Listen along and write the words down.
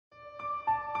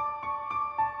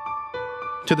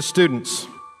to the students.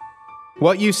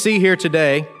 What you see here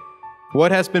today,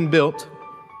 what has been built,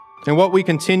 and what we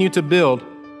continue to build,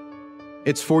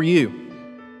 it's for you.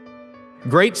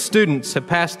 Great students have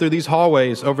passed through these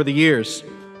hallways over the years.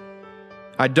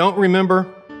 I don't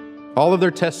remember all of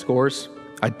their test scores.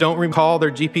 I don't recall their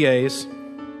GPAs,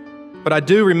 but I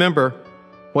do remember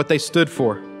what they stood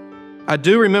for. I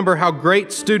do remember how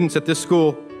great students at this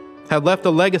school have left a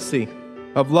legacy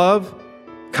of love,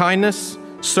 kindness,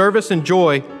 service, and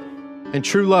joy, and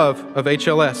true love of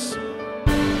HLS.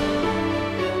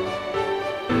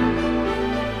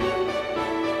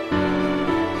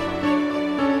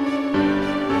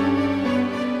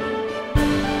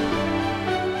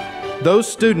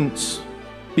 Those students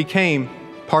became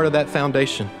part of that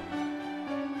foundation.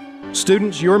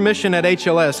 Students, your mission at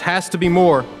HLS has to be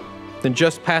more than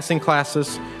just passing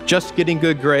classes, just getting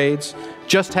good grades,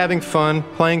 just having fun,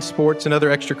 playing sports and other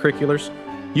extracurriculars.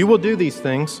 You will do these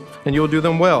things, and you will do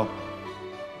them well.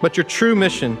 But your true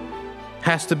mission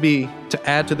has to be to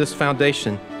add to this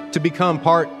foundation, to become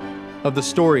part of the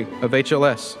story of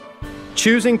HLS.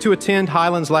 Choosing to attend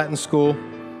Highlands Latin School,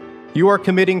 you are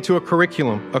committing to a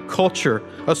curriculum, a culture,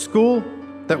 a school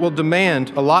that will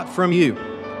demand a lot from you.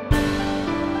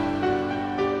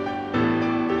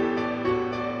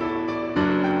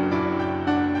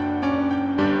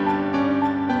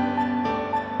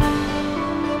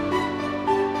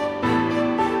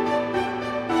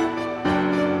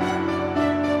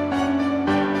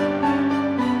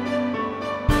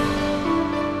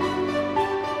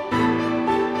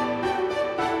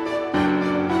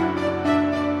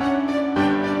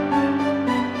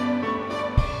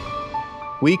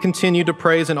 We continue to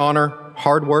praise and honor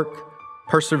hard work,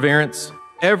 perseverance,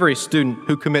 every student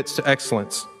who commits to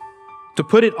excellence, to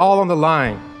put it all on the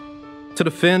line, to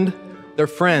defend their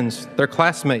friends, their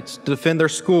classmates, to defend their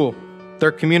school,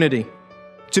 their community,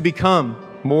 to become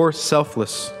more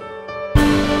selfless.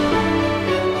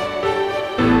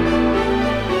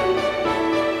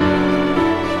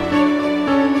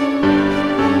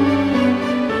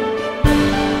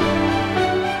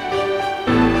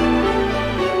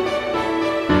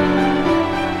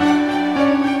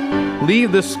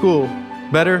 Leave this school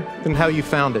better than how you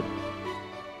found it.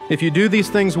 If you do these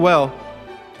things well,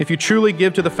 if you truly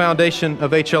give to the foundation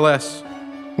of HLS,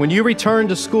 when you return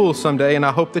to school someday, and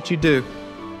I hope that you do,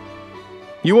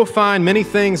 you will find many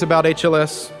things about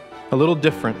HLS a little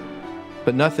different,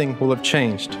 but nothing will have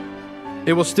changed.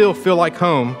 It will still feel like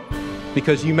home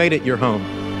because you made it your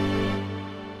home.